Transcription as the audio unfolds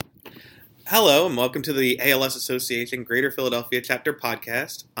Hello, and welcome to the ALS Association Greater Philadelphia Chapter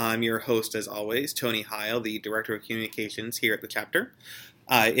Podcast. I'm your host, as always, Tony Heil, the Director of Communications here at the chapter.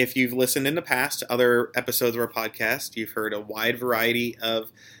 If you've listened in the past to other episodes of our podcast, you've heard a wide variety of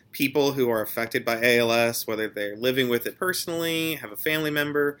people who are affected by ALS, whether they're living with it personally, have a family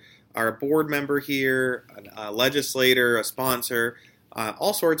member, are a board member here, a legislator, a sponsor,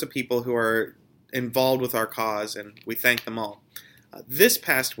 all sorts of people who are involved with our cause, and we thank them all. This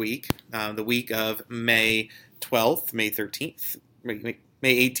past week, the week of May 12th, May 13th, May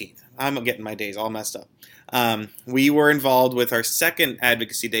 18th, I'm getting my days all messed up. We were involved with our second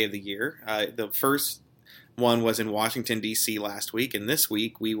Advocacy Day of the year. The first one was in Washington, D.C. last week, and this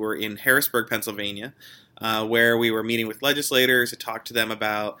week we were in Harrisburg, Pennsylvania, where we were meeting with legislators to talk to them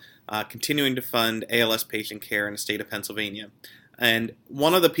about continuing to fund ALS patient care in the state of Pennsylvania. And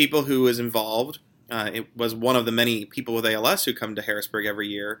one of the people who was involved, it was one of the many people with ALS who come to Harrisburg every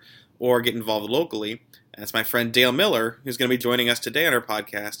year or get involved locally. And it's my friend Dale Miller, who's going to be joining us today on our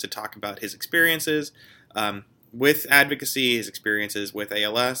podcast to talk about his experiences with advocacy, his experiences with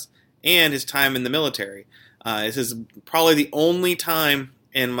ALS, and his time in the military. This is probably the only time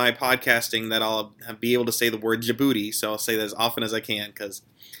in my podcasting that I'll be able to say the word Djibouti, so I'll say that as often as I can because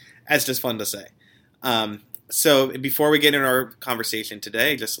that's just fun to say. So before we get into our conversation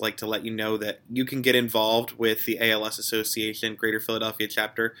today, I'd just like to let you know that you can get involved with the ALS Association Greater Philadelphia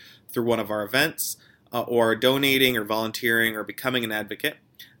Chapter through one of our events, or donating or volunteering or becoming an advocate.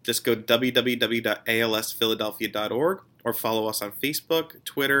 Just go to www.alsphiladelphia.org or follow us on Facebook,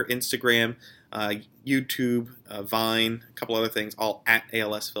 Twitter, Instagram, YouTube, Vine, a couple other things, all at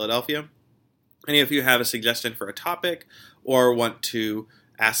ALS Philadelphia. And if you have a suggestion for a topic or want to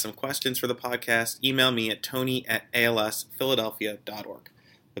ask some questions for the podcast, email me at tony@alsphiladelphia.org.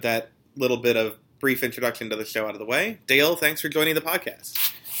 With that little bit of brief introduction to the show out of the way, Dale, thanks for joining the podcast.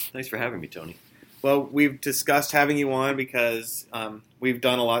 Thanks for having me, Tony. Well, we've discussed having you on because we've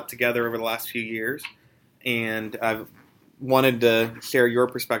done a lot together over the last few years, and I've wanted to share your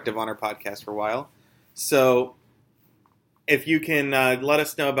perspective on our podcast for a while. So if you can let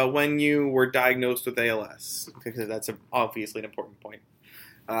us know about when you were diagnosed with ALS, because that's obviously an important point.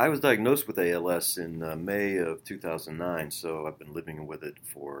 I was diagnosed with ALS in May of 2009, so I've been living with it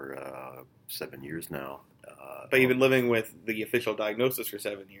for 7 years now. But you've been living with the official diagnosis for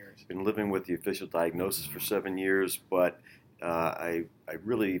 7 years. I've been living with the official diagnosis for 7 years, but I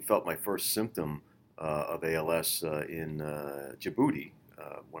really felt my first symptom of ALS in Djibouti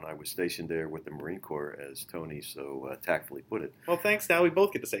when I was stationed there with the Marine Corps, as Tony so tactfully put it. Well, thanks. Now we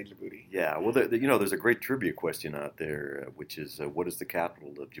both get to say Djibouti. Yeah, well, there's a great trivia question out there, which is, what is the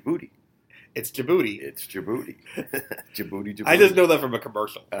capital of Djibouti? It's Djibouti. It's Djibouti. Djibouti. I just know that from a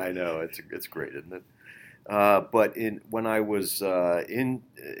commercial. I know, it's great, isn't it? But when I was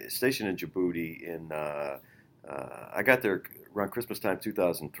stationed in Djibouti, I got there around Christmas time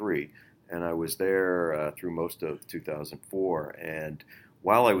 2003, and I was there through most of 2004. And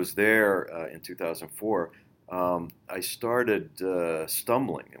while I was there in 2004, I started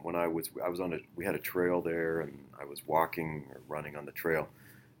stumbling. And when I was we had a trail there, and I was walking or running on the trail,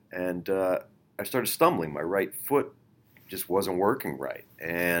 and I started stumbling. My right foot just wasn't working right,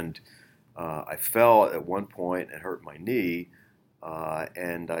 and I fell at one point and hurt my knee,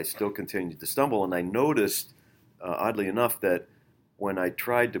 and I still continued to stumble. And I noticed, oddly enough, that when I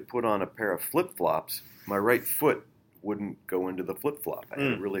tried to put on a pair of flip-flops, my right foot wouldn't go into the flip-flop. I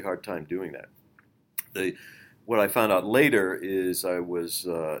had a really hard time doing that. What I found out later is I was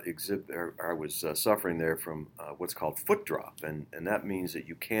suffering there from what's called foot drop, and that means that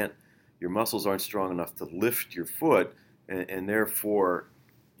your muscles aren't strong enough to lift your foot, and therefore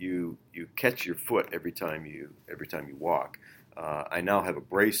you catch your foot every time you walk. I now have a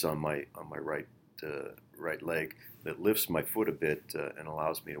brace on my right leg that lifts my foot a bit and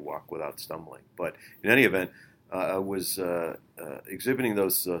allows me to walk without stumbling. But in any event, I was exhibiting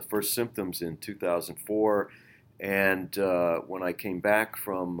those first symptoms in 2004, and when I came back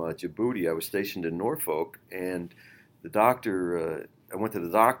from Djibouti, I was stationed in Norfolk, and I went to the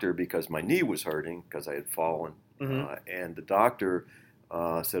doctor because my knee was hurting because I had fallen, and the doctor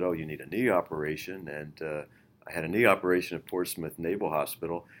said, "Oh, you need a knee operation," and I had a knee operation at Portsmouth Naval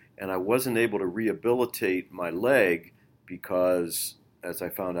Hospital, and I wasn't able to rehabilitate my leg because, as I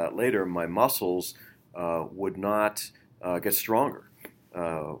found out later, my muscles would not get stronger.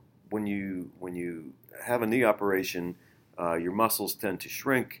 When you have a knee operation, your muscles tend to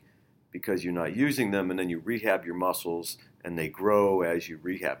shrink because you're not using them, and then you rehab your muscles, and they grow as you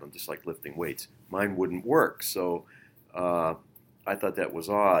rehab them, just like lifting weights. Mine wouldn't work, so I thought that was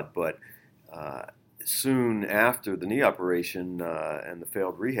odd, but soon after the knee operation and the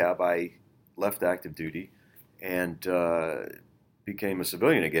failed rehab, I left active duty and became a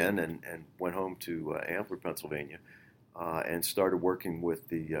civilian again and went home to Ambler, Pennsylvania, and started working with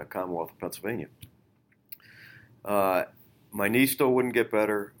the Commonwealth of Pennsylvania. My knee still wouldn't get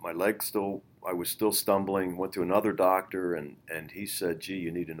better. My leg I was still stumbling. Went to another doctor, and he said, "Gee,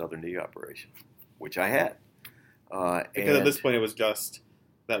 you need another knee operation," which I had. Because at this point, it was just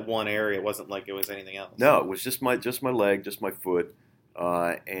that one area. It wasn't like it was anything else. No, it was just my leg, just my foot,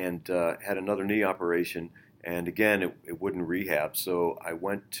 and had another knee operation. And again, it wouldn't rehab. So I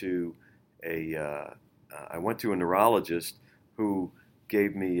went to a neurologist who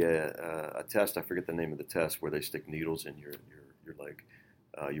gave me a test. I forget the name of the test where they stick needles in your leg,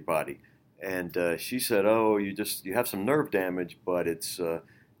 your body. And she said, "Oh, you have some nerve damage, but it's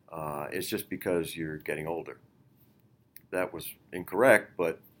just because you're getting older." That was incorrect,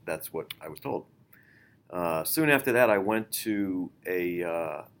 but that's what I was told. Soon after that, I went to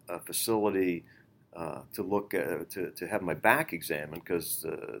a facility to look at, to have my back examined because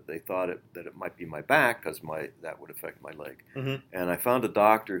they thought that it might be my back because that would affect my leg. Mm-hmm. And I found a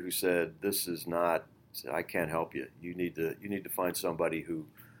doctor who said, "This is not. I can't help you. You need to find somebody who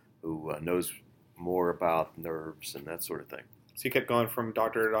knows more about nerves and that sort of thing." So you kept going from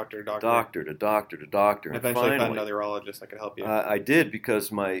doctor to doctor to doctor. Doctor to doctor to doctor. And eventually found another urologist that could help you. I did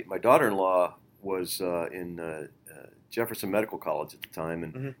because my daughter-in-law was in Jefferson Medical College at the time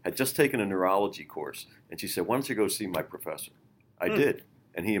and had just taken a neurology course. And she said, "Why don't you go see my professor?" I did.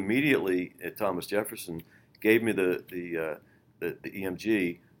 And he immediately, at Thomas Jefferson, gave me the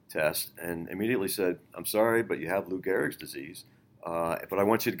EMG test and immediately said, "I'm sorry, but you have Lou Gehrig's disease, but I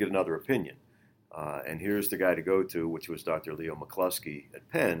want you to get another opinion. And here's the guy to go to," which was Dr. Leo McCluskey at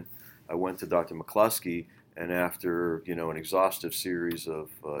Penn. I went to Dr. McCluskey, and after an exhaustive series of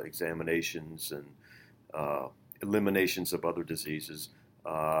examinations and eliminations of other diseases,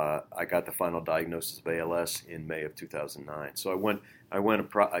 I got the final diagnosis of ALS in May of 2009. So I went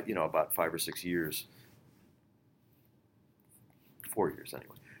about 5 or 6 years, 4 years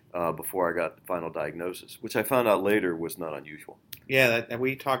anyway, before I got the final diagnosis, which I found out later was not unusual. Yeah, and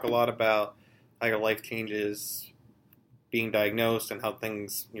we talk a lot about how your life changes being diagnosed and how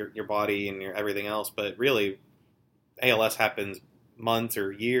things, your body and your everything else, but really ALS happens months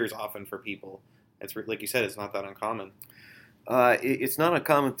or years often for people. It's like you said, it's not that uncommon. It's not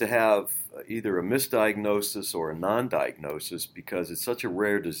uncommon to have either a misdiagnosis or a non-diagnosis because it's such a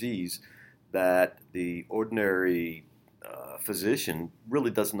rare disease that the ordinary physician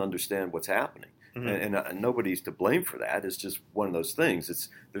really doesn't understand what's happening. Mm-hmm. And nobody's to blame for that. It's just one of those things.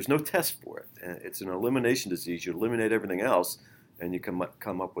 There's no test for it. It's an elimination disease. You eliminate everything else, and you come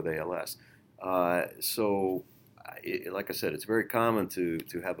up with ALS. So, like I said, it's very common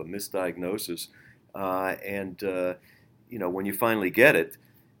to have a misdiagnosis, and when you finally get it,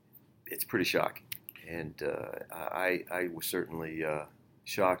 it's pretty shocking. And I was certainly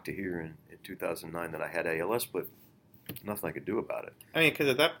shocked to hear in 2009 that I had ALS, but nothing I could do about it. I mean, because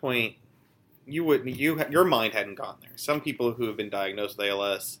at that point, your mind hadn't gone there. Some people who have been diagnosed with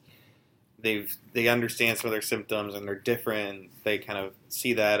ALS, they understand some of their symptoms and they're different. They kind of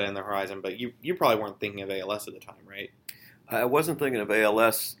see that in the horizon. But you probably weren't thinking of ALS at the time, right? I wasn't thinking of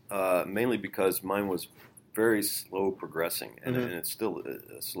ALS mainly because mine was very slow progressing, and it's still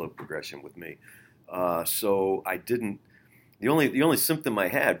a slow progression with me. So I didn't. The only symptom I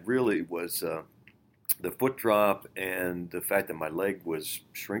had really was the foot drop and the fact that my leg was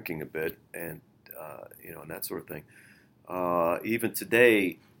shrinking a bit, and and that sort of thing. Even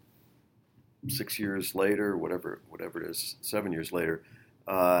today, 6 years later, whatever it is, 7 years later,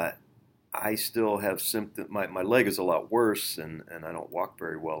 I still have symptoms. My leg is a lot worse, and I don't walk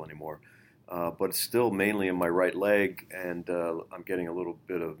very well anymore. But it's still mainly in my right leg, and I'm getting a little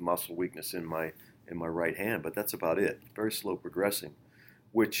bit of muscle weakness in my right hand. But that's about it. Very slow progressing,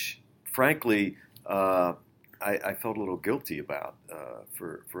 which frankly I felt a little guilty about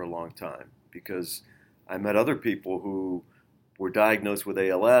for a long time, because I met other people who were diagnosed with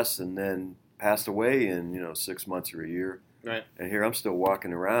ALS and then passed away in 6 months or a year. Right. And here I'm still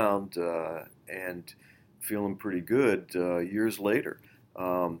walking around and feeling pretty good years later.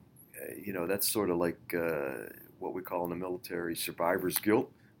 That's sort of like what we call in the military survivor's guilt.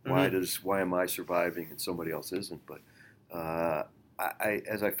 Mm-hmm. Why am I surviving and somebody else isn't? But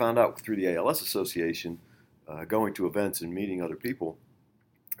as I found out through the ALS Association, going to events and meeting other people,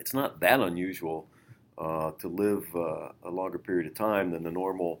 it's not that unusual to live a longer period of time than the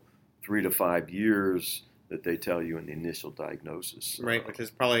normal 3 to 5 years that they tell you in the initial diagnosis. Right, which is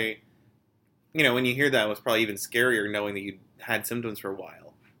probably, when you hear that, it was probably even scarier knowing that you had symptoms for a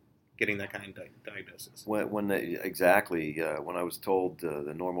while. getting that kind of diagnosis. When I was told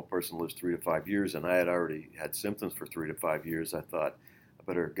the normal person lives 3 to 5 years, and I had already had symptoms for 3 to 5 years, I thought I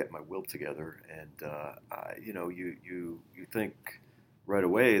better get my will together. And you think right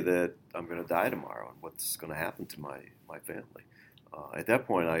away that I'm going to die tomorrow, and what's going to happen to my family. At that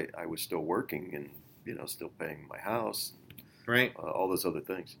point, I was still working and still paying my house, right? All those other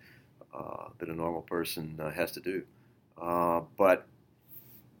things that a normal person has to do. But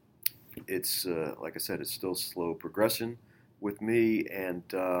it's like I said, it's still slow progression with me, and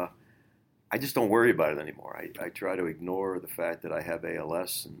I just don't worry about it anymore. I try to ignore the fact that I have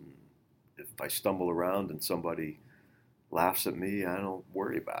ALS, and if I stumble around and somebody laughs at me, I don't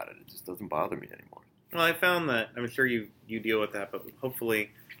worry about it. It just doesn't bother me anymore. Well, I found that, I'm sure you deal with that, but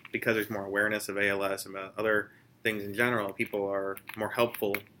hopefully because there's more awareness of ALS and about other things in general, people are more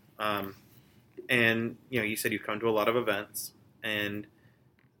helpful. And, you said you've come to a lot of events, and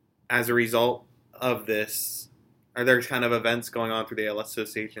as a result of this, are there kind of events going on through the ALS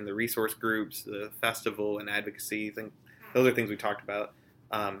Association, the resource groups, the festival, and advocacy? Those are things we talked about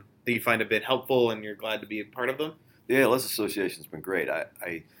that you find a bit helpful and you're glad to be a part of them? The ALS Association's been great.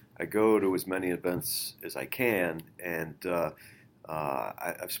 I go to as many events as I can, and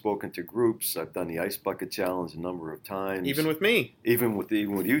I've spoken to groups. I've done the Ice Bucket Challenge a number of times. Even with me. Even with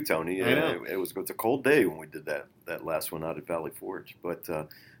you, Tony. I know. It's a cold day when we did that last one out at Valley Forge. But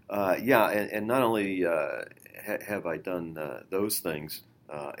and not only have I done those things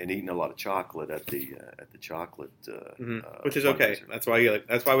and eaten a lot of chocolate at the chocolate, which is okay. That's why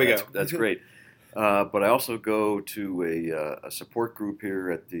we go. That's great. But I also go to a support group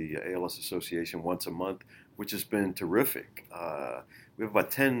here at the ALS Association once a month, which has been terrific. We have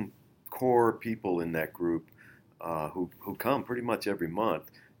about 10 core people in that group who come pretty much every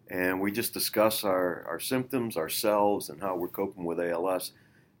month, and we just discuss our symptoms, ourselves, and how we're coping with ALS.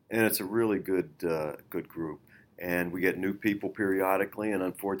 And it's a really good group. And we get new people periodically, and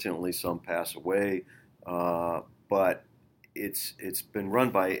unfortunately some pass away. But it's been run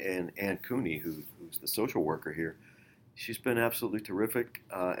by Ann Cooney, who's the social worker here. She's been absolutely terrific,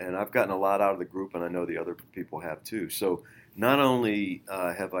 and I've gotten a lot out of the group, and I know the other people have too. So not only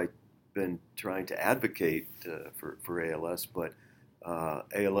have I been trying to advocate for ALS, but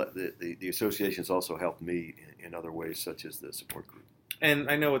the association's also helped me in other ways, such as the support group.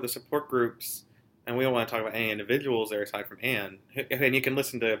 And I know with the support groups, and we don't want to talk about any individuals there aside from Ann, and you can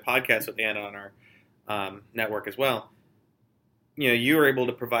listen to podcasts with Ann on our network as well. You were able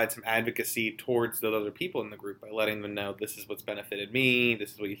to provide some advocacy towards those other people in the group by letting them know this is what's benefited me,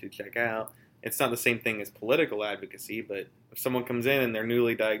 this is what you should check out. It's not the same thing as political advocacy, but if someone comes in and they're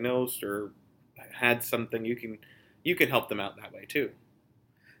newly diagnosed or had something, you can help them out that way too.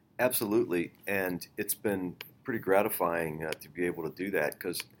 Absolutely, and it's been pretty gratifying to be able to do that,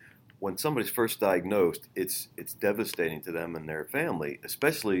 because when somebody's first diagnosed, it's devastating to them and their family,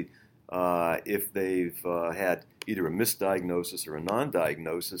 especially if they've had either a misdiagnosis or a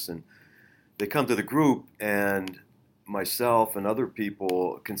non-diagnosis, and they come to the group, and myself and other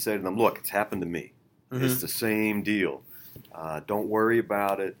people can say to them, look, it's happened to me. Mm-hmm. It's the same deal. Don't worry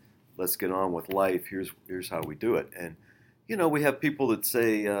about it. Let's get on with life. Here's how we do it. And we have people that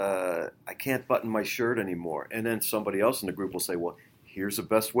say, I can't button my shirt anymore. And then somebody else in the group will say, well, here's the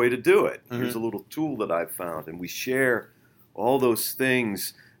best way to do it. Mm-hmm. Here's a little tool that I've found. And we share all those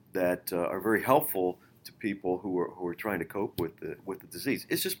things that are very helpful to people who are trying to cope with the disease.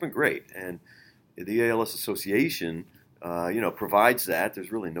 It's just been great. And the ALS Association, provides that.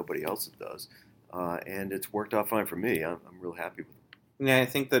 There's really nobody else that does. And it's worked out fine for me. I'm real happy with it. Yeah, I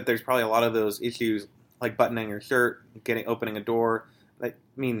think that there's probably a lot of those issues, like buttoning your shirt, opening a door.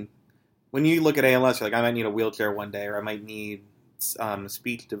 When you look at ALS, you're like, I might need a wheelchair one day, or I might need a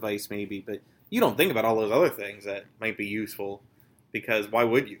speech device maybe, but you don't think about all those other things that might be useful, because why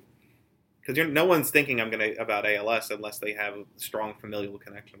would you? Because no one's thinking about ALS unless they have a strong familial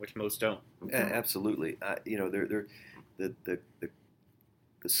connection, which most don't. Absolutely. They're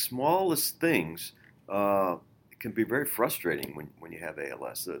the smallest things can be very frustrating when you have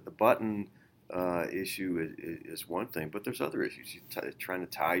ALS. The button issue is one thing, but there's other issues. You're trying to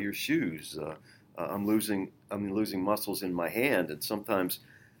tie your shoes. I'm losing muscles in my hand, and sometimes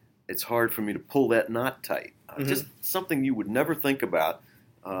it's hard for me to pull that knot tight. Just something you would never think about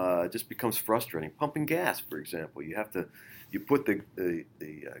just becomes frustrating. Pumping gas, for example, you put the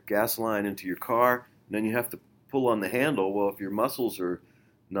gas line into your car, and then you have to pull on the handle. Well, if your muscles are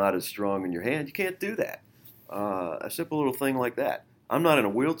not as strong in your hand, you can't do that. A simple little thing like that. I'm not in a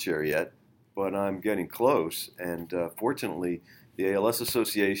wheelchair yet, but I'm getting close, and fortunately, the ALS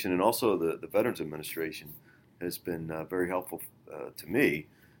Association and also the Veterans Administration has been very helpful to me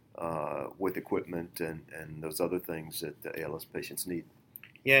with equipment and those other things that the ALS patients need.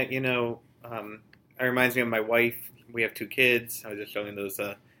 Yeah, it reminds me of my wife. We have 2 kids. I was just showing those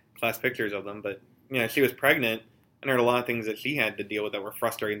class pictures of them, but she was pregnant, and there were a lot of things that she had to deal with that were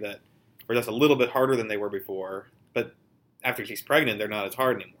frustrating, that were just a little bit harder than they were before. But after she's pregnant, they're not as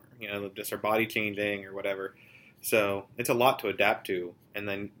hard anymore. Just her body changing or whatever. So it's a lot to adapt to, and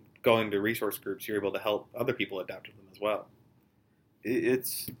then going to resource groups, you're able to help other people adapt to them as well.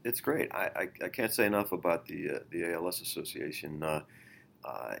 It's great. I can't say enough about the ALS Association.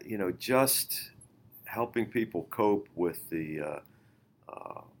 Just helping people cope with the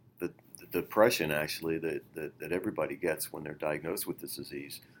depression, actually, that everybody gets when they're diagnosed with this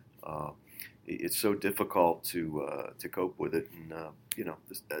disease. It's so difficult to cope with it, and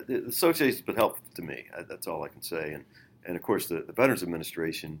the association's been helpful to me. That's all I can say. And of course, the Veterans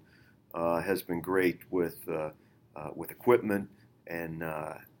Administration has been great with equipment and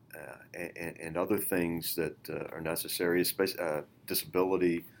other things that are necessary, especially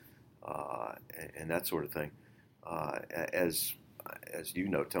disability and that sort of thing. As you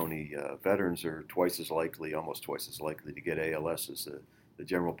know, Tony, veterans are almost twice as likely to get ALS as the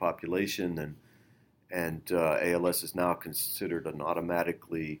general population, and ALS is now considered an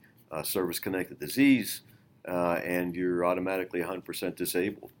automatically service-connected disease, and you're automatically 100%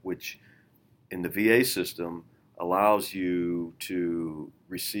 disabled, which in the VA system allows you to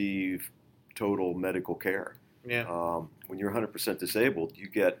receive total medical care. Yeah. When you're 100% disabled, you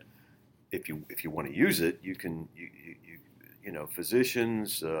get, if you want to use it, you can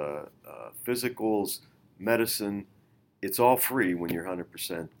physicians, physicals, medicine. It's all free when you're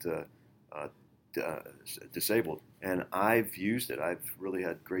 100% disabled. And I've used it. I've really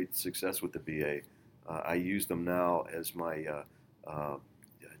had great success with the VA. I use them now as my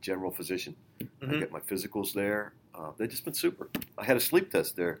general physician. Mm-hmm. I get my physicals there. They've just been super. I had a sleep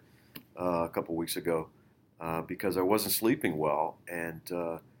test there a couple weeks ago because I wasn't sleeping well, and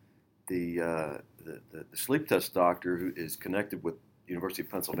the sleep test doctor, who is connected with University of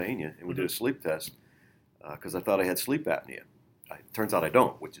Pennsylvania, and we did a sleep test because I thought I had sleep apnea. It turns out I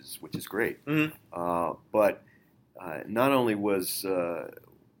don't, which is great. Mm-hmm. But not only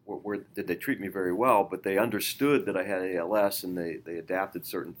did they treat me very well, but they understood that I had ALS, and they adapted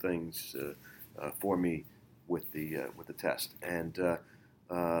certain things for me with the test. And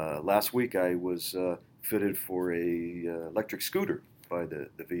last week I was fitted for a electric scooter by the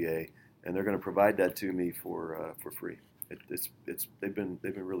VA, and they're going to provide that to me for free. They've been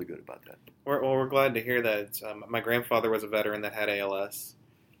really good about that. We're glad to hear that. My grandfather was a veteran that had ALS,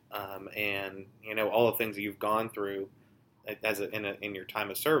 and all the things that you've gone through in your time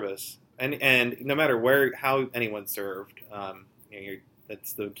of service, and no matter how anyone served,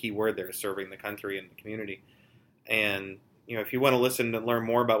 that's the key word there, is serving the country and the community. And if you want to listen and learn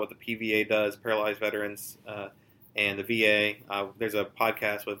more about what the PVA does, Paralyzed Veterans, and the VA, there's a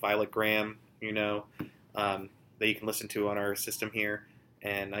podcast with Violet Graham, that you can listen to on our system here.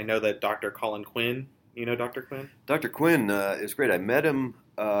 And I know that Dr. Colin Quinn, Dr. Quinn? Dr. Quinn is great. I met him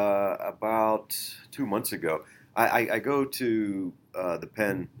about 2 months ago. I go to the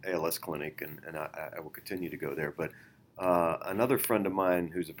Penn ALS clinic, and I will continue to go there. But another friend of mine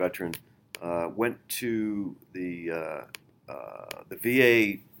who's a veteran went to the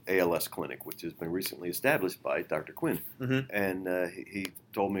VA ALS clinic, which has been recently established by Dr. Quinn. Mm-hmm. And he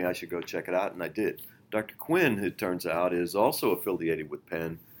told me I should go check it out, and I did. Dr. Quinn, it turns out, is also affiliated with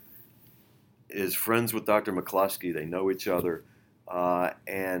Penn, is friends with Dr. McCloskey. They know each other.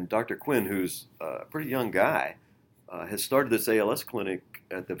 And Dr. Quinn, who's a pretty young guy, has started this ALS clinic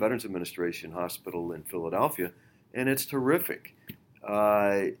at the Veterans Administration Hospital in Philadelphia, and it's terrific.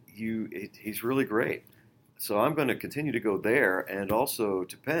 He's really great. So I'm going to continue to go there and also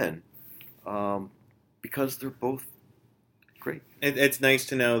to Penn because they're both great. It's nice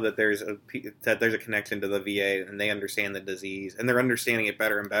to know that there's a connection to the VA, and they understand the disease, and they're understanding it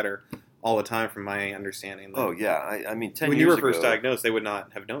better and better all the time, from my understanding. Oh, yeah. I mean, 10 years ago... When you were first diagnosed, they would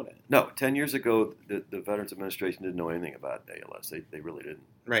not have known it. No, 10 years ago, the Veterans Administration didn't know anything about ALS. They really didn't.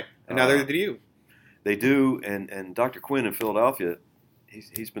 Right. And now they do. They do, and Dr. Quinn in Philadelphia,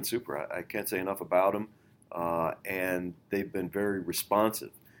 he's been super. I can't say enough about him. And they've been very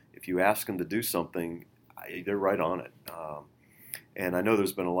responsive. If you ask them to do something, they're right on it. And I know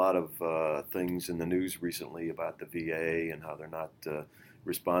there's been a lot of things in the news recently about the VA and how they're not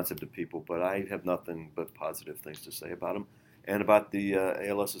responsive to people, but I have nothing but positive things to say about them and about the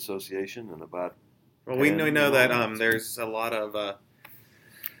ALS Association and about... Well, we know that there's a lot of...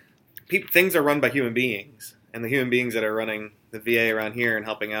 things are run by human beings, and the human beings that are running the VA around here and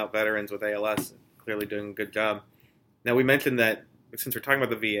helping out veterans with ALS clearly doing a good job. Now, we mentioned that since we're talking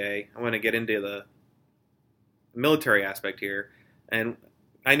about the VA, I want to get into the military aspect here. And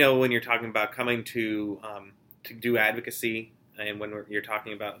I know when you're talking about coming to do advocacy, and when you're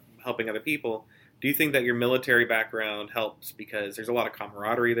talking about helping other people, do you think that your military background helps because there's a lot of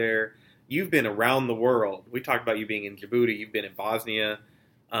camaraderie there? You've been around the world. We talked about you being in Djibouti. You've been in Bosnia.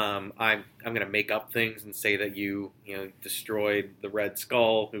 I'm going to make up things and say that you destroyed the Red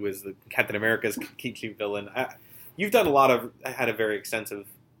Skull, who was the Captain America's key villain. You've done had a very extensive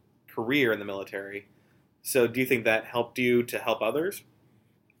career in the military. So do you think that helped you to help others?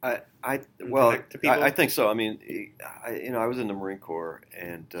 I think so. I mean, I was in the Marine Corps,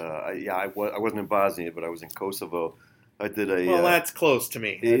 and I wasn't in Bosnia, but I was in Kosovo. I did a. Well, that's close to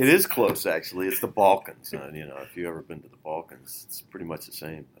me. It is close, actually. It's the Balkans. If you've ever been to the Balkans, it's pretty much the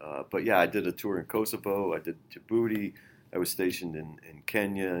same. But yeah, I did a tour in Kosovo. I did Djibouti. I was stationed in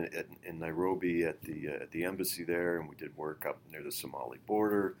Kenya, in Nairobi at the embassy there, and we did work up near the Somali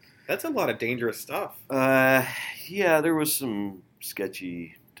border. That's a lot of dangerous stuff. Yeah, there was some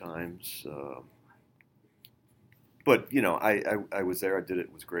sketchy times, but I was there. I did it.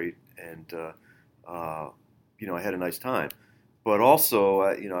 It was great, and I had a nice time. But also,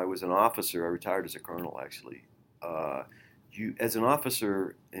 I was an officer. I retired as a colonel, actually. As an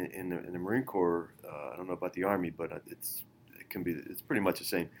officer in the Marine Corps, I don't know about the Army, but it's pretty much the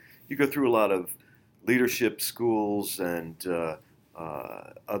same. You go through a lot of leadership schools and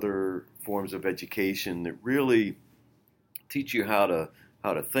other forms of education that really teach you how to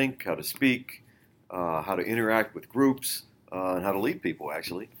think, how to speak, how to interact with groups, and how to lead people,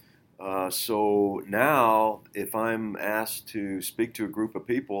 actually. So now, if I'm asked to speak to a group of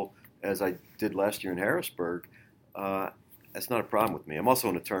people, as I did last year in Harrisburg, that's not a problem with me. I'm also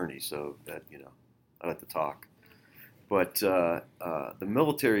an attorney, so that I like to talk. But the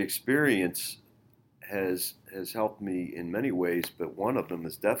military experience has helped me in many ways. But one of them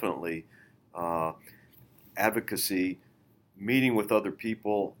is definitely advocacy, meeting with other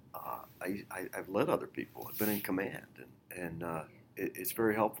people. I've led other people. I've been in command, and it's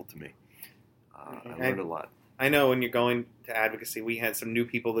very helpful to me. I learned a lot. I know when you're going to advocacy, we had some new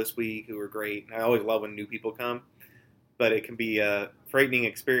people this week who were great. I always love when new people come, but it can be a frightening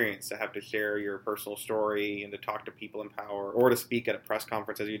experience to have to share your personal story and to talk to people in power or to speak at a press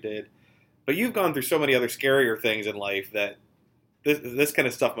conference as you did. But you've gone through so many other scarier things in life that this kind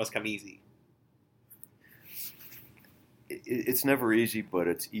of stuff must come easy. It's never easy, but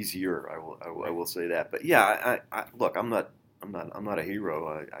it's easier. I will say that. But yeah, look, I'm not a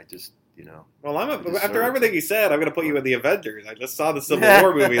hero. I just Well, after everything you said, I'm going to put you in the Avengers. I just saw the Civil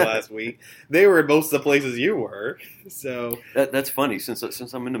War movie last week. They were in most of the places you were. So that's funny.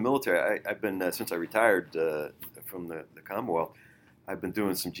 Since I'm in the military, I've been since I retired from the Commonwealth, I've been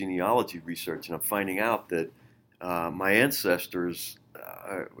doing some genealogy research, and I'm finding out that my ancestors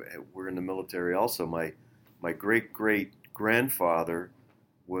were in the military also. My great grandfather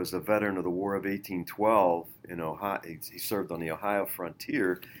was a veteran of the War of 1812 in Ohio. He served on the Ohio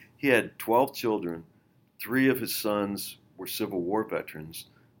frontier. He had 12 children. 3 of his sons were Civil War veterans.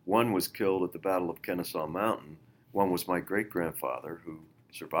 1 was killed at the Battle of Kennesaw Mountain. 1 was my great-grandfather who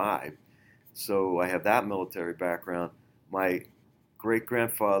survived. So I have that military background. My other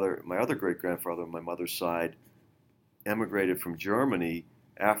great-grandfather on my mother's side, emigrated from Germany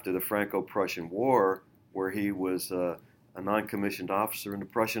after the Franco-Prussian War, where he was a non-commissioned officer in the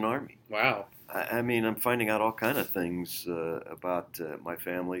Prussian Army. Wow. I mean, I'm finding out all kind of things about my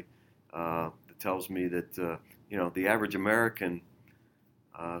family that tells me that, the average American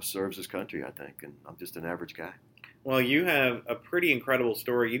serves his country, I think, and I'm just an average guy. Well, you have a pretty incredible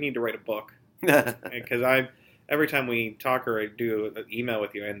story. You need to write a book. Because every time we talk or I do an email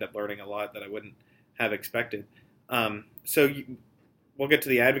with you, I end up learning a lot that I wouldn't have expected. We'll get to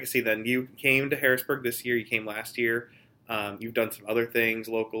the advocacy then. You came to Harrisburg this year. You came last year. You've done some other things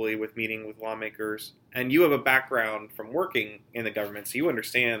locally with meeting with lawmakers, and you have a background from working in the government, so you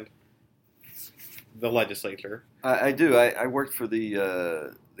understand the legislature. I do. I worked for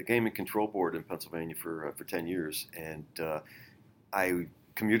the Gaming Control Board in Pennsylvania for 10 years, and I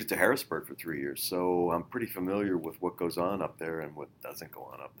commuted to Harrisburg for 3 years, so I'm pretty familiar with what goes on up there and what doesn't go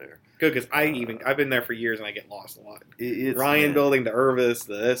on up there. Good, because I've been there for years and I get lost a lot. Ryan Building to Irvis,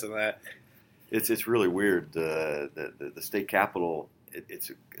 to this and that. It's really weird. The state capitol,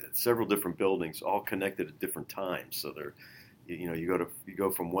 it's several different buildings, all connected at different times. So you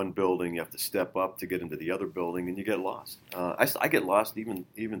go from one building, you have to step up to get into the other building, and you get lost. I get lost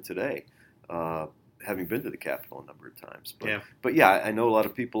even today, having been to the Capitol a number of times. But yeah, I know a lot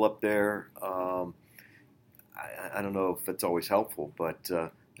of people up there. I don't know if it's always helpful, but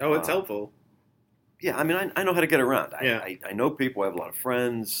it's helpful. Yeah, I mean, I know how to get around. Yeah. I know people. I have a lot of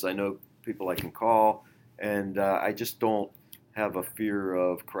friends. I know people I can call, and I just don't have a fear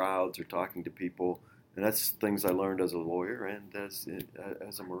of crowds or talking to people. And that's things I learned as a lawyer and as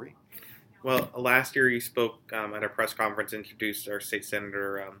a Marine. Well, last year you spoke at a press conference, introduced our state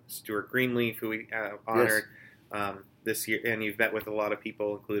senator Stuart Greenleaf, who we honored this year, and you've met with a lot of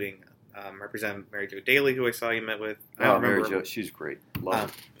people, including Representative Mary Jo Daley, who I saw you met with. Mary Jo, she's great.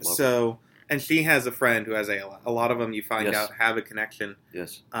 Love her. And she has a friend who has ALS. A lot of them you find out have a connection.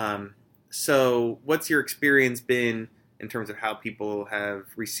 Yes. So what's your experience been in terms of how people have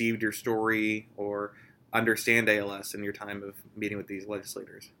received your story or understand ALS in your time of meeting with these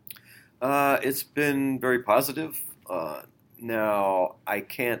legislators? It's been very positive. Now, I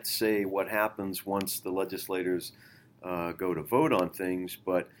can't say what happens once the legislators go to vote on things,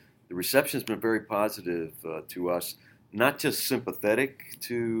 but the reception's been very positive to us. Not just sympathetic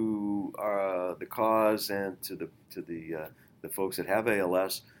to the cause and to the folks that have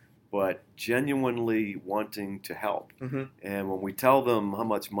ALS, but genuinely wanting to help. Mm-hmm. And when we tell them how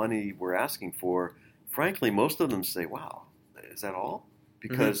much money we're asking for, frankly, most of them say, "Wow, is that all?"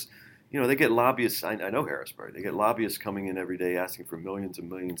 Because they get lobbyists. I know Harrisburg. They get lobbyists coming in every day asking for millions and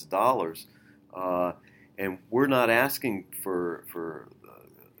millions of dollars, and we're not asking for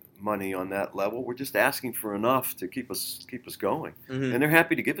money on that level. We're just asking for enough to keep us going, and they're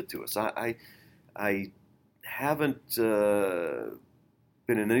happy to give it to us. I haven't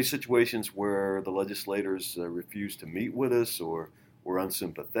been in any situations where the legislators refused to meet with us or were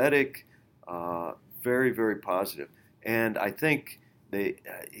unsympathetic. Very, very positive, and I think they,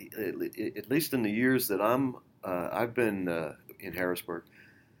 at least in the years that I've been in Harrisburg,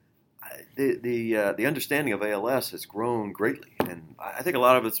 the understanding of ALS has grown greatly, and I think a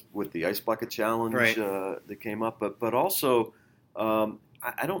lot of it's with the Ice Bucket Challenge that came up, but also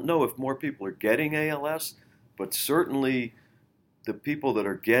I don't know if more people are getting ALS, but certainly the people that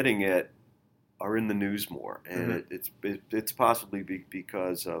are getting it are in the news more, and it's possibly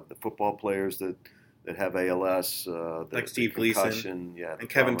because of the football players that have ALS, like Steve Gleason, and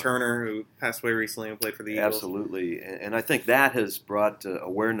Kevin Turner, who passed away recently and played for the Eagles. Absolutely, and I think that has brought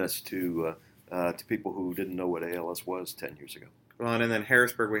awareness to people who didn't know what ALS was 10 years ago. Well, and then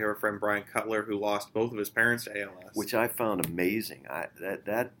Harrisburg, we have a friend, Brian Cutler, who lost both of his parents to ALS, which I found amazing.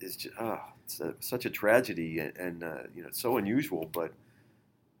 That is just, such a tragedy, and it's so unusual, but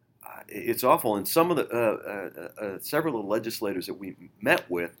it's awful. And some of the several of the legislators that we met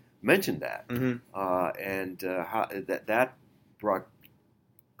with mentioned that, and how that brought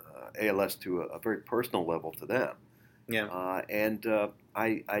ALS to a very personal level to them. Yeah. And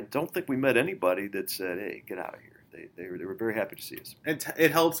I don't think we met anybody that said, "Hey, get out of here." They were very happy to see us.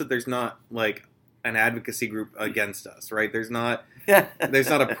 It helps that there's not like an advocacy group against us, right? There's not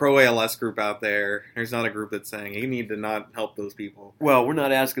a pro ALS group out there. There's not a group that's saying you need to not help those people. Well, we're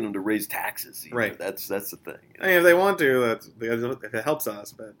not asking them to raise taxes either. Right. That's the thing. I mean, if they want to, if it helps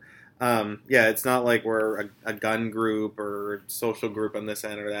us. But it's not like we're a gun group or social group on this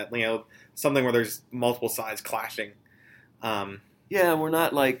end or that. Something where there's multiple sides clashing. We're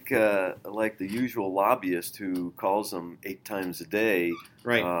not like the usual lobbyist who calls them 8 times a day,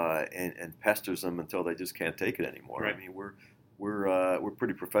 right? And pesters them until they just can't take it anymore. Right. I mean, we're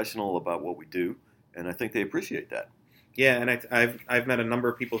pretty professional about what we do, and I think they appreciate that. Yeah, and I've met a number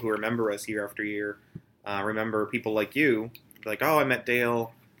of people who remember us year after year. Remember people like you, like, oh, I met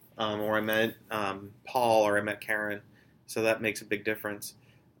Dale, or I met Paul, or I met Karen. So that makes a big difference.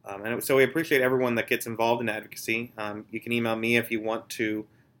 So we appreciate everyone that gets involved in advocacy. You can email me if you want to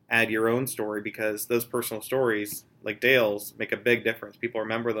add your own story, because those personal stories, like Dale's, make a big difference. People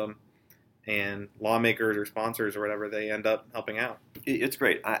remember them, and lawmakers or sponsors or whatever, they end up helping out. It's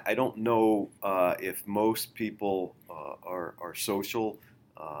great. I don't know if most people are social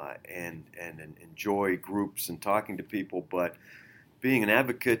and enjoy groups and talking to people, but being an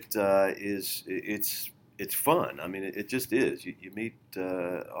advocate it's fun. I mean, it just is. You meet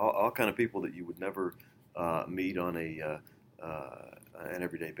all kind of people that you would never meet on an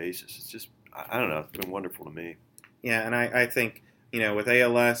everyday basis. It's just, I don't know, it's been wonderful to me. Yeah, and I think, with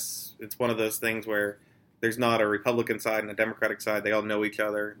ALS, it's one of those things where there's not a Republican side and a Democratic side. They all know each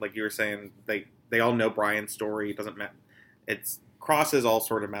other. Like you were saying, they all know Brian's story. It doesn't matter. It crosses all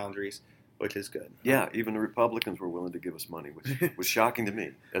sort of boundaries, which is good. Yeah, even the Republicans were willing to give us money, which was shocking to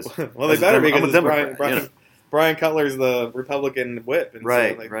me. Well, they better, because Brian Cutler's the Republican whip. And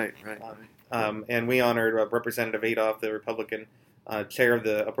right. And we honored Representative Adolph, the Republican chair of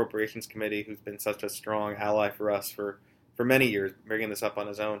the Appropriations Committee, who's been such a strong ally for us for many years, bringing this up on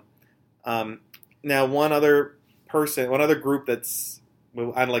his own. Now, one other group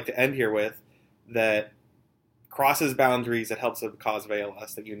I'd like to end here with, that crosses boundaries that helps the cause of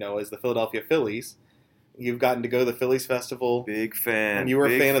ALS that is the Philadelphia Phillies. You've gotten to go to the Phillies Festival. Big fan. And you were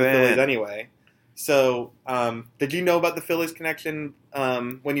a fan of the Phillies anyway. So, did you know about the Phillies connection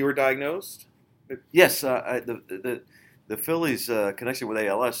when you were diagnosed? Yes, the Phillies connection with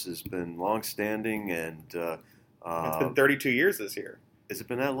ALS has been long-standing, and it's been 32 years this year. Has it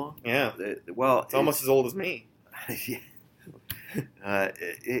been that long? Yeah. Well, it's almost as old as me. Yeah.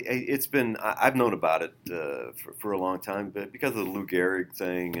 It's been. I've known about it for a long time, but because of the Lou Gehrig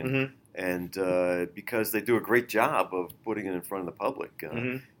thing, and because they do a great job of putting it in front of the public.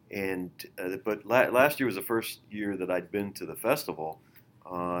 But last year was the first year that I'd been to the festival,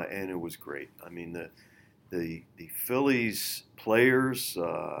 and it was great. I mean, the Phillies players,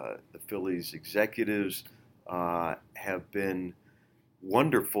 the Phillies executives have been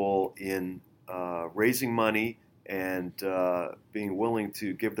wonderful in raising money and being willing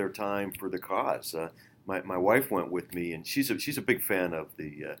to give their time for the cause. My wife went with me, and she's a big fan of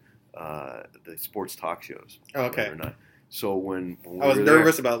the sports talk shows. Oh, okay. Or not. So when I was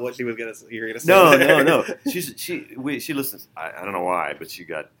nervous about what she was gonna say. No. She listens. I don't know why, but she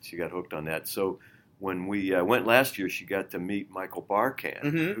got hooked on that. So when we went last year, she got to meet Michael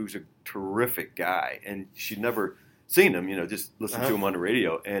Barkan, who's a terrific guy, and she'd never seen him. Just listened to him on the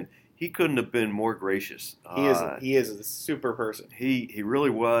radio, and he couldn't have been more gracious. He is a super person. He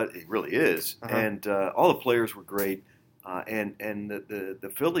really was. He really is. And all the players were great. And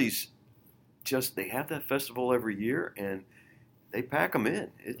the Phillies they have that festival every year, and they pack them in.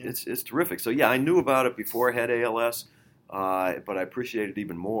 It's terrific. So yeah, I knew about it before I had ALS, but I appreciate it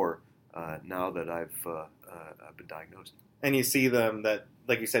even more now that I've been diagnosed. And you see them that,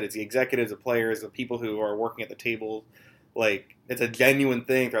 like you said, it's the executives, the players, the people who are working at the table. Like, it's a genuine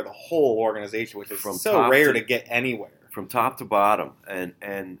thing throughout the whole organization, which is so rare to get anywhere. From top to bottom,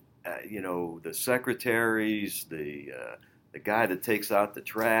 and the secretaries, the guy that takes out the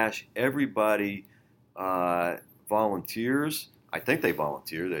trash, everybody volunteers. I think they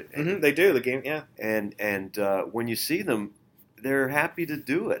volunteer. They do. The game, yeah. And when you see them, they're happy to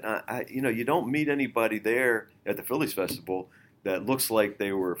do it. You don't meet anybody there at the Phillies Festival that looks like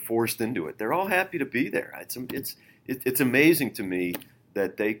they were forced into it. They're all happy to be there. It's amazing to me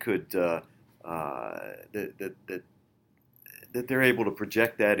that they could that they're able to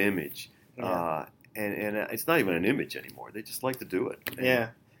project that image. Yeah. And it's not even an image anymore. They just like to do it. Yeah,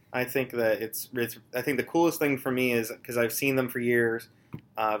 I think that I think the coolest thing for me is because I've seen them for years.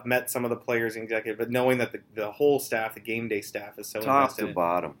 I've met some of the players and executives, but knowing that the whole staff, the game day staff, is so top to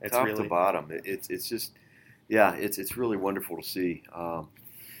bottom, it's just, yeah, it's really wonderful to see.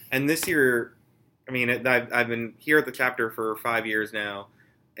 And this year, I mean, I've been here at the chapter for 5 years now,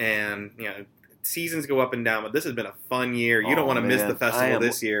 and seasons go up and down, but this has been a fun year. You don't want to miss the festival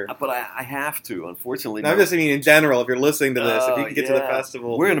this year. But I have to, unfortunately. I just mean in general, if you're listening to this, if you can get to the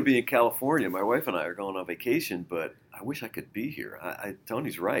festival. We're going to be in California. My wife and I are going on vacation, but I wish I could be here.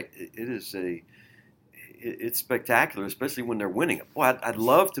 Tony's right. It's spectacular, especially when they're winning. Boy, I'd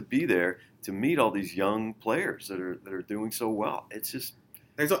love to be there to meet all these young players that are doing so well. It's just...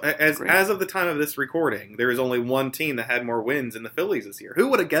 As of the time of this recording, there is only one team that had more wins in the Phillies this year. Who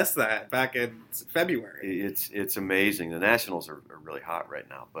would have guessed that back in February? It's amazing. The Nationals are really hot right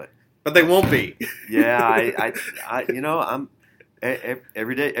now, but they won't be. Yeah, I'm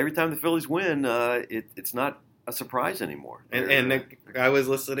every time the Phillies win, it's not a surprise anymore. And I was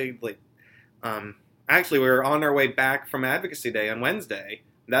listening actually we were on our way back from Advocacy Day on Wednesday.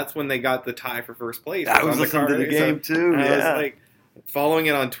 That's when they got the tie for first place. I was listening to the game too. Yeah. I was following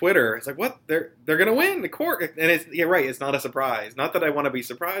it on Twitter. It's like, what? They're going to win the court. And you're right. It's not a surprise. Not that I want to be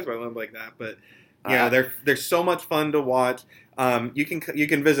surprised by them like that, but they're so much fun to watch. You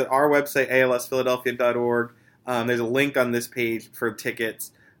can visit our website, alsphiladelphia.org. There's a link on this page for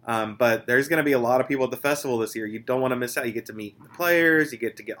tickets. But there's going to be a lot of people at the festival this year. You don't want to miss out. You get to meet the players. You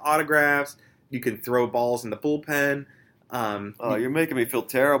get to get autographs. You can throw balls in the bullpen. You're making me feel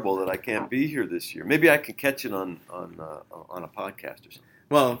terrible that I can't be here this year. Maybe I can catch it on a podcast or something.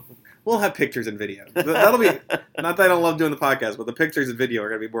 Well, we'll have pictures and video. That'll be not that I don't love doing the podcast, but the pictures and video are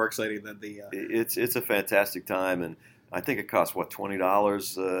going to be more exciting than the. It's a fantastic time, and I think it costs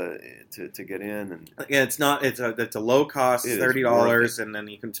 $20 to get in. And yeah, it's not. It's a low cost, $30, and then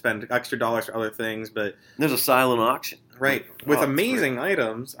you can spend extra dollars for other things. But there's a silent auction, right? With amazing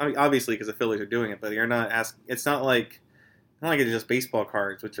items. I mean, obviously because the Phillies are doing it, but you're not asking. It's not like it's just baseball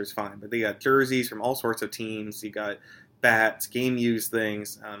cards, which is fine. But they got jerseys from all sorts of teams. You got bats, game used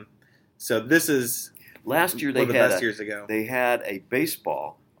things. So this is last year. One of the best years ago. They had a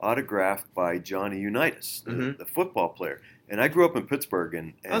baseball autographed by Johnny Unitas, the football player. And I grew up in Pittsburgh,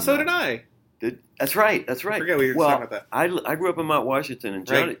 and so did I. That's right. That's right. I forget we were talking about that. I grew up in Mount Washington,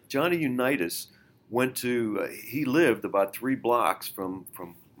 and Johnny Unitas went to. He lived about 3 blocks from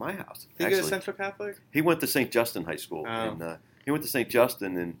my house. Did he go to Central Catholic? He went to St. Justin High School. He went to St.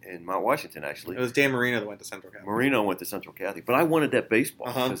 Justin in Mount Washington, actually. It was Dan Marino that went to Central Catholic. Marino went to Central Catholic. But I wanted that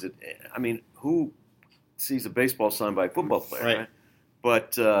baseball because, who sees a baseball signed by a football player, right?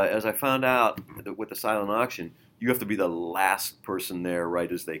 But as I found out with the silent auction, you have to be the last person there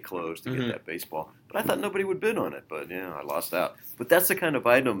right as they close to get that baseball. But I thought nobody would bid on it, but I lost out. But that's the kind of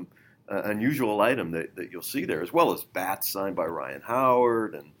item, unusual item that you'll see there, as well as bats signed by Ryan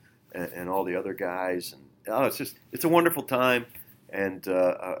Howard and all the other guys. And it's a wonderful time and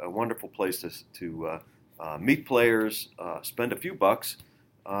a wonderful place to meet players, spend a few bucks,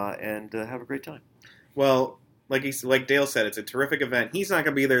 and have a great time. Well, like Dale said, it's a terrific event. He's not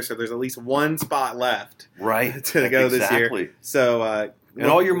going to be there, so there's at least one spot left, right, to go this year. So, and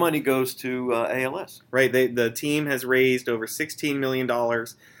all your money goes to ALS. Right. The team has raised over $16 million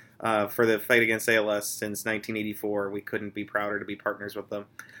for the fight against ALS since 1984. We couldn't be prouder to be partners with them.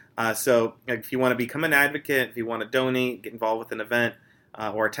 So, if you want to become an advocate, if you want to donate, get involved with an event,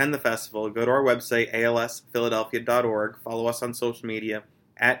 or attend the festival, go to our website, alsphiladelphia.org. Follow us on social media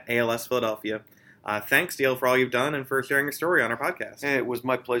at ALSPhiladelphia. Thanks, Dale, for all you've done and for sharing a story on our podcast. Hey, it was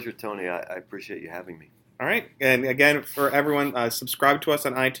my pleasure, Tony. I appreciate you having me. All right. And again, for everyone, subscribe to us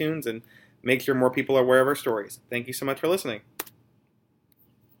on iTunes and make sure more people are aware of our stories. Thank you so much for listening.